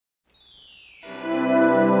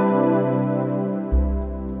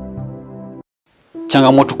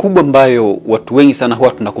Changamoto kubwa ambayo watu wengi sana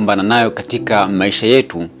huwa tunakumbana nayo katika maisha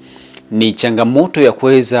yetu ni changamoto ya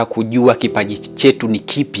kuweza kujua kipaji chetu ni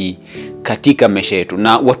kipi katika maisha yetu.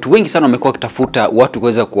 Na watu wengi sana wamekuwa wakitafuta watu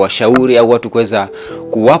kuweza kuwashauri au watu kuweza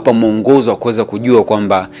kuwapa mwongozo wa kuweza kujua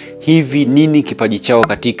kwamba hivi nini kipaji chao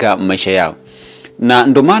katika maisha yao. Na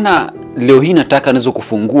ndio maana leo hii nataka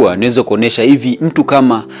niweze kuonesha hivi mtu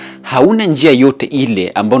kama hauna njia yote ile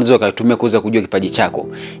ambayo unaweza kutumia kuweza kujua kipaji chako,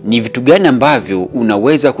 ni vitu gani ambavyo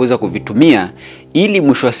unaweza kuvitumia ili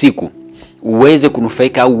mwisho wa siku uweze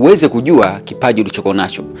kunufaika au uweze kujua kipaji ulichoko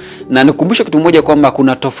nacho. Na nikukumbusha kitu moja kwamba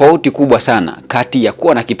kuna tofauti kubwa sana kati ya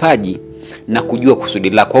kuwa na kipaji na kujua kusudi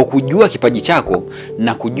lako, au kujua kipaji chako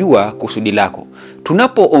na kujua kusudi lako.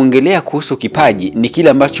 Tunapoongelea kuhusu kipaji ni kile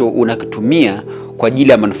ambacho unakitumia kwa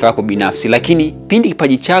ajili ya manufaa yako binafsi, lakini pindi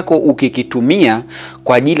kipaji chako ukikitumia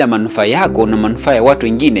kwa ajili ya manufaa yako na manufaa ya watu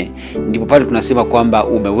wengine, ndipo pale tunasema kwamba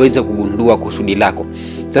umeweza kugundua kusudi lako.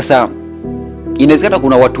 Sasa inawezekana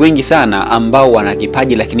kuna watu wengi sana ambao wana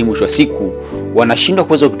kipaji lakini mwisho wa siku wanashindwa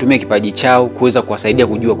kuweza kutumia kipaji chao kuweza kuwasaidia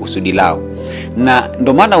kujua kusudi lao. Na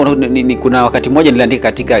ndio maana kuna wakati mmoja niliandika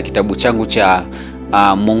katika kitabu changu cha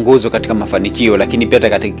mwongozo katika mafanikio, lakini pia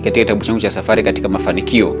katika kitabu changu cha safari katika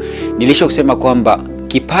mafanikio, nilisha kusema kwamba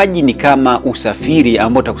kipaji ni kama usafiri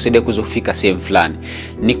ambao utakusaidia kufika sehemu fulani.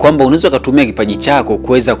 Ni kwamba unaweza kutumia kipaji chako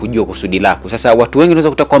kuweza kujua kusudi lako. Sasa watu wengi unaweza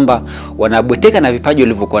kukuta kwamba wanabweteka na vipaji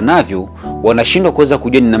walivyokuwa navyo, wanashindwa kuweza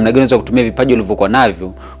kujua ni namna gani unaweza kutumia vipaji walivyokuwa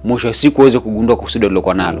navyo, mwisho wa siku uweze kugundua kusudi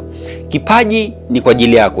ulilokuwa nalo. Kipaji ni kwa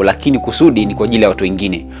ajili yako, lakini kusudi ni kwa ajili ya watu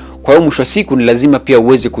wengine. Kwa hiyo mwisho wa siku ni lazima pia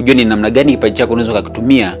uweze kujua ni namna gani kipaji chako unaweza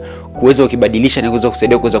kukitumia kuweza kukibadilisha na kuweza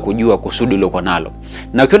kusaidia kuweza kujua kusudi ulilokuwa nalo.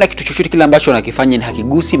 Na ukiona kitu chochote kile ambacho unakifanya ni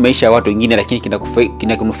hakigusi maisha ya watu wengine, lakini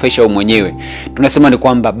kinakunufaisha wewe mwenyewe, tunasema ni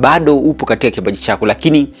kwamba bado upo katika kipaji chako.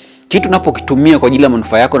 Lakini kitu unapokitumia kwa ajili ya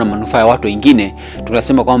manufaa yako na manufaa ya watu wengine,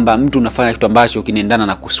 tunasema kwamba mtu unafanya kitu ambacho kinaendana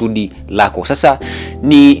na kusudi lako. Sasa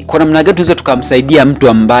ni kwa namna gani tunaweza tukamsaidia mtu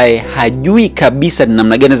ambaye hajui kabisa ni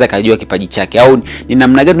namna gani anaweza kujua kipaji chake, au ni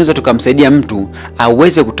namna gani tunaweza tukamsaidia mtu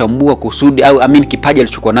aweze kutambua kusudi au kipaji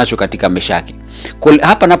alichokuwa nacho katika maisha yake?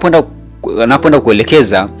 Hapa napoenda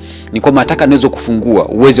kuelekeza ni kwamba nataka niweze kufungua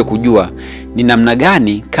uweze kujua ni namna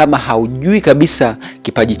gani, kama haujui kabisa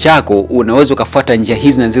kipaji chako, unaweza kufuata njia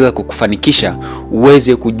hizi na ziweza kukufanikisha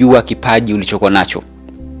uweze kujua kipaji ulichokuwa nacho.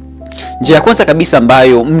 Njia ya kwanza kabisa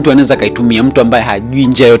ambayo mtu anaweza kaitumia, mtu ambaye hajui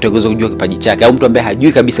njia yote kuweza kujua kipaji chake, au mtu ambaye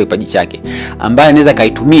hajui kabisa kipaji chake, ambaye anaweza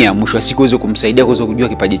kaitumia mwisho wa siku uweze kumsaidia kuweza kujua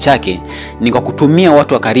kipaji chake, ni kwa kutumia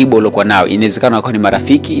watu wa karibu waliokuwa nao. Inawezekana akawa ni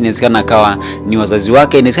marafiki, inawezekana akawa ni wazazi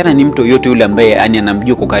wake, inawezekana ni mtu yote yule ambaye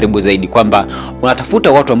anamjua kwa karibu zaidi, kwamba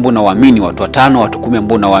unatafuta watu ambao unawaamini, watu 5, watu 10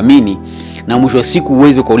 ambao unawaamini, na mwisho wa siku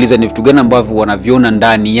uweze kuuliza ni vitu gani ambavyo wanaviona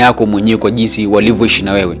ndani yako mwenyewe kwa jinsi walivyoishi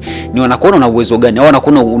na wewe. Ni wanakuona una uwezo gani, au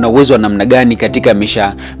wanakuona una uwezo wa namna gani katika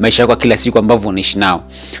maisha yako kila siku ambavyo unaishi nao.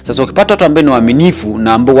 Sasa ukipata watu ambao ni waaminifu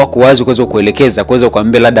na ambao wako wazi kuweza kuelekeza, kuweza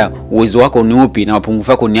kuambia labda uwezo wako ni upi na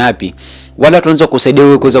mapungufu yako ni yapi, wala wataanza kusaidia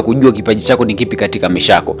wewe kuweza kujua kipaji chako ni kipi katika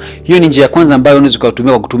maisha yako. Hiyo ni njia ya kwanza ambayo unaweza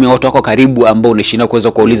kutumia, kwa kutumia watu wako karibu ambao unaishi nao,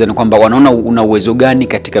 kuweza kuuliza ni kwamba wanaona una uwezo gani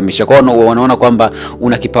katika maisha yako, wanaona kwamba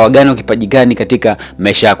una kipawa gani au kipaji gani katika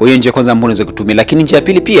maisha yako. Hiyo njia ya kwanza ambayo unaweza kutumia. Lakini njia ya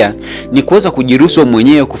pili pia ni kuweza kujiruhusu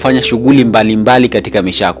mwenyewe kufanya shughuli mbalimbali katika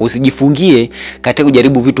maisha yako. Usijifungie katika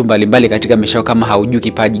kujaribu vitu mbalimbali katika maisha yako kama haujui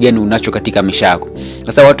kipaji gani unacho katika maisha yako.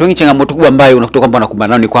 Sasa watu wengi, changamoto kubwa ambayo unakuta kwamba wanakumbana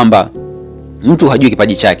nayo ni kwamba mtu hajui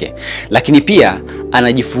kipaji chake, lakini pia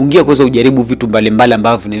anajifungia kuweza kujaribu vitu mbalimbali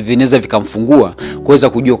ambavyo vinaweza vikamfungua kuweza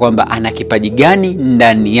kujua kwamba ana kipaji gani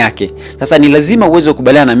ndani yake. Sasa ni lazima uweze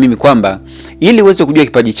kukubaliana na mimi kwamba ili uweze kujua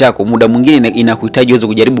kipaji chako, muda mwingine inakuhitaji uweze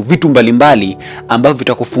kujaribu vitu mbalimbali ambavyo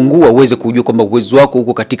vitakufungua uweze kujua kwamba uwezo wako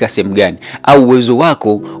uko katika sehemu gani, au uwezo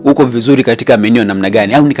wako uko vizuri katika maeneo namna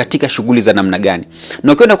gani, au ni katika shughuli za namna gani.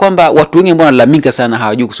 Na ukiona kwamba watu wengi ambao wanalalamika sana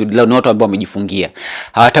hawajui kusudi lao ni watu ambao wamejifungia,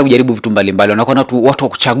 hawataka kujaribu vitu mbalimbali, wanakuwa watu wa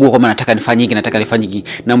kuchagua kwamba nataka nifanye hiki, nataka nifanye hiki,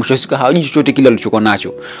 na mwisho wa siku hawajui chochote kile walichokuwa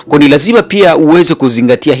nacho. Kwa ni lazima pia uweze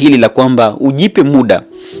kuzingatia hili la kwamba ujipe muda,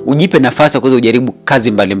 ujipe nafasi kuweza kujaribu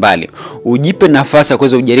kazi mbalimbali, ujipe nafasi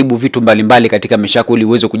kuweza kujaribu vitu mbalimbali katika maisha yako, ili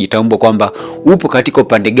uweze kujitambua kwamba upo katika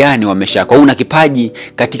upande gani wa maisha yako, una kipaji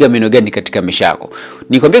katika maeneo gani katika maisha yako.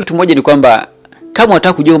 Nikwambia kitu moja ni kwamba kama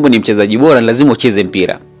unataka kujua kwamba ni mchezaji bora, lazima ucheze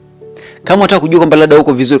mpira. Kama unataka kujua kwamba labda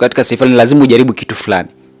uko vizuri katika sehemu fulani, lazima ujaribu kitu fulani.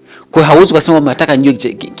 Kwa hiyo hauwezi kusema nataka nijue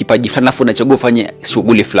kipaji fulani alafu unachagua ufanye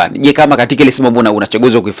shughuli fulani. Je, kama katika ile sehemu ambayo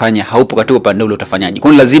unachagua kuifanya haupo katika upande ule, utafanyaje?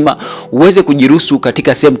 Kwa hiyo lazima uweze kujiruhusu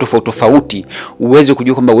katika sehemu tofauti tofauti, uweze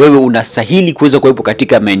kujua kwamba wewe unastahili kuweza kuwepo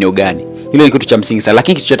katika maeneo gani. Hilo ni kitu cha msingi sana.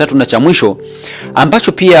 Lakini kitu cha tatu na cha mwisho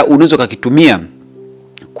ambacho pia unaweza kukitumia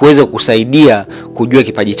kuweza kusaidia kujua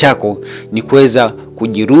kipaji chako ni kuweza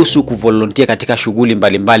kujiruhusu kuvolunteer katika shughuli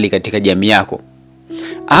mbalimbali katika jamii yako.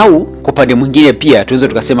 Au kwa upande mwingine pia tunaweza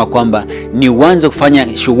tukasema kwamba ni uanze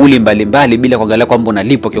kufanya shughuli mbalimbali bila kuangalia kwamba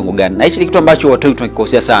unalipwa kiwango gani. Na hichi ni kitu ambacho watu wengi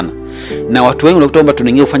tunakikosea sana. Na watu wengi unakuta kwamba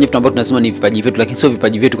tunaingia kufanya vitu ambavyo tunasema ni vipaji vyetu, lakini sio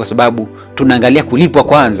vipaji vyetu, kwa sababu tunaangalia kulipwa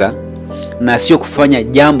kwanza na sio kufanya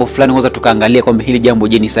jambo fulani kwanza tukaangalia kwamba hili jambo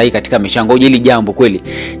je ni sahihi katika maisha yangu, je hili jambo kweli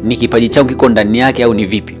ni kipaji changu kiko ndani yake au ni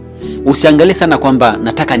vipi. Usiangalie sana kwamba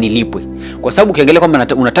nataka nilipwe, kwa sababu ukiangalia kwamba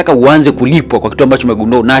unataka uanze kulipwa kwa kitu ambacho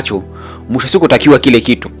umegundua unacho, mwisho siku utakiwa kile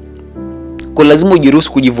kitu. Kwa lazima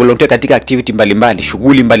ujiruhusu kujivolunteer katika activity mbalimbali,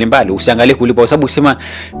 shughuli mbalimbali, usiangalie kulipwa, kwa sababu ukisema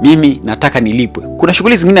mimi nataka nilipwe, kuna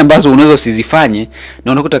shughuli zingine ambazo unaweza usizifanye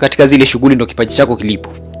na unakuta katika zile shughuli ndio kipaji chako kilipo.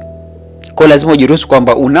 Kwa lazima ujiruhusu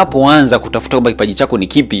kwamba unapoanza kutafuta kwamba kipaji chako ni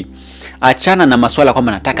kipi, achana na masuala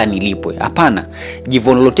kwamba nataka nilipwe. Hapana,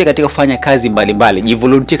 jivolunteer katika kufanya kazi mbalimbali,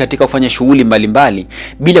 jivolunteer katika kufanya shughuli mbalimbali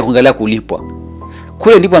bila kuangalia kulipwa.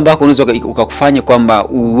 Kule ndipo ambako unaweza ukakufanya kwamba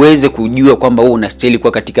uweze kujua kwamba wewe unastahili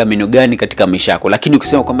kuwa katika maeneo gani katika maisha yako. Lakini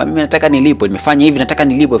ukisema kwamba mimi nataka nilipwe, nimefanya hivi nataka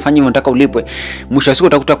nilipwe, fanya hivi nataka ulipwe, mwisho wa siku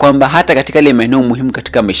utakuta kwamba hata katika ile maeneo muhimu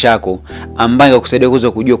katika maisha yako ambayo yakusaidia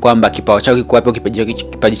kuweza kujua kwamba kipawa chako kiko wapi,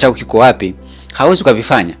 kipaji chako kiko wapi, hauwezi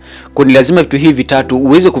kuvifanya. Kwa ni lazima vitu hivi vitatu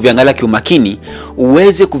uweze kuviangalia kiumakini,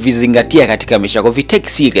 uweze kuvizingatia katika maisha yako, vitake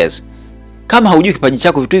serious. Kama haujui kipaji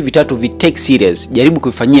chako, vitu hivi vitatu vitake serious, jaribu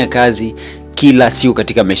kufanyia kazi kila siku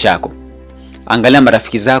katika maisha yako. Angalia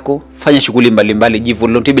marafiki zako, fanya shughuli mbalimbali,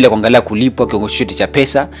 jivolunteer bila kuangalia kulipwa kiwango chochote cha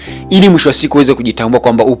pesa, ili mwisho wa siku uweze kujitambua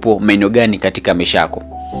kwamba upo maeneo gani katika maisha yako.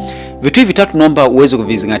 Vitu hivi vitatu naomba uweze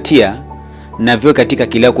kuvizingatia na vio katika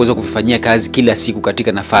kile yako uweze kuvifanyia kazi kila siku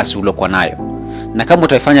katika nafasi uliyokuwa nayo. Na kama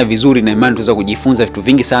utaifanya vizuri, na imani utaweza kujifunza vitu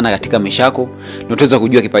vingi sana katika maisha yako, na utaweza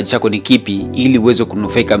kujua kipaji chako ni kipi ili uweze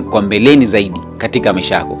kunufaika kwa mbeleni zaidi katika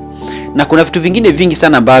maisha yako. Na kuna vitu vingine vingi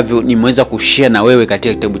sana ambavyo nimeweza kushare na wewe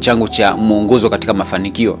katika kitabu changu cha mwongozo katika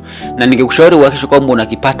mafanikio, na ningekushauri uhakikishe kwamba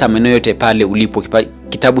unakipata maeneo yote pale ulipo.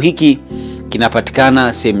 Kitabu hiki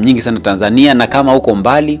kinapatikana sehemu nyingi sana Tanzania, na kama uko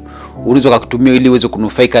mbali unaweza kukitumia ili uweze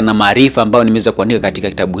kunufaika na maarifa ambayo nimeweza kuandika katika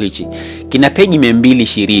kitabu hichi. Kina peji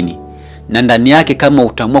 220 na ndani yake kama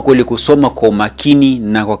utaamua kweli kusoma kwa umakini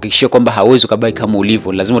na kuhakikisha kwamba hauwezi kubaki kama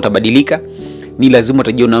ulivyo, lazima utabadilika, ni lazima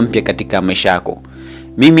utajiona mpya katika maisha yako.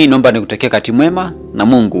 Mimi naomba nikutakia wakati mwema na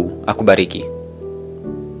Mungu akubariki.